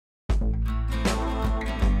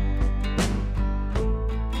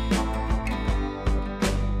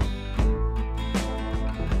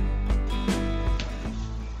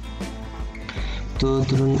to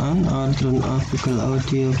turn on or turn off Google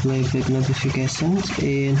Audio playback notifications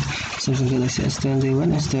in Samsung Galaxy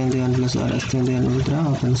S21, S21 Plus or S21 Ultra.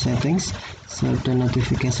 Open settings, select the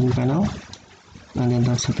notification panel, and then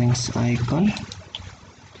tap settings icon.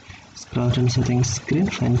 Scroll down settings screen,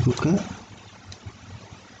 find Google,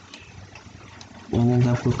 and then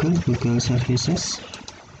tap Google services.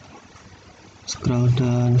 Scroll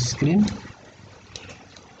down screen,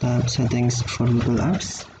 tap settings for Google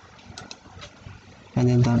apps, and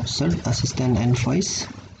then tap search assistant and voice.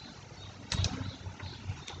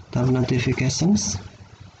 Tap notifications,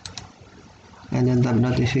 and then tap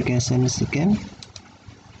notifications again,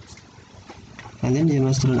 and then you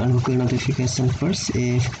must turn on Google notification first.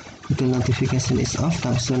 If Google notification is off,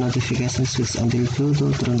 tap show notification switch until blue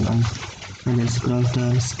to turn on, and then scroll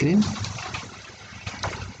down screen,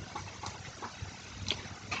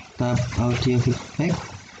 tap audio feedback,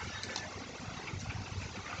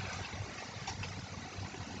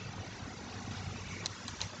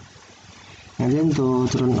 and then to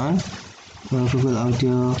turn on Google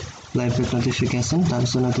Audio playback notification, tap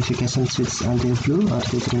show notification switch until blue, or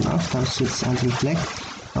to turn off, tap switch until black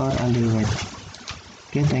or until white.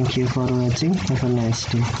 Okay, thank you for watching. Have a nice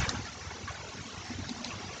day.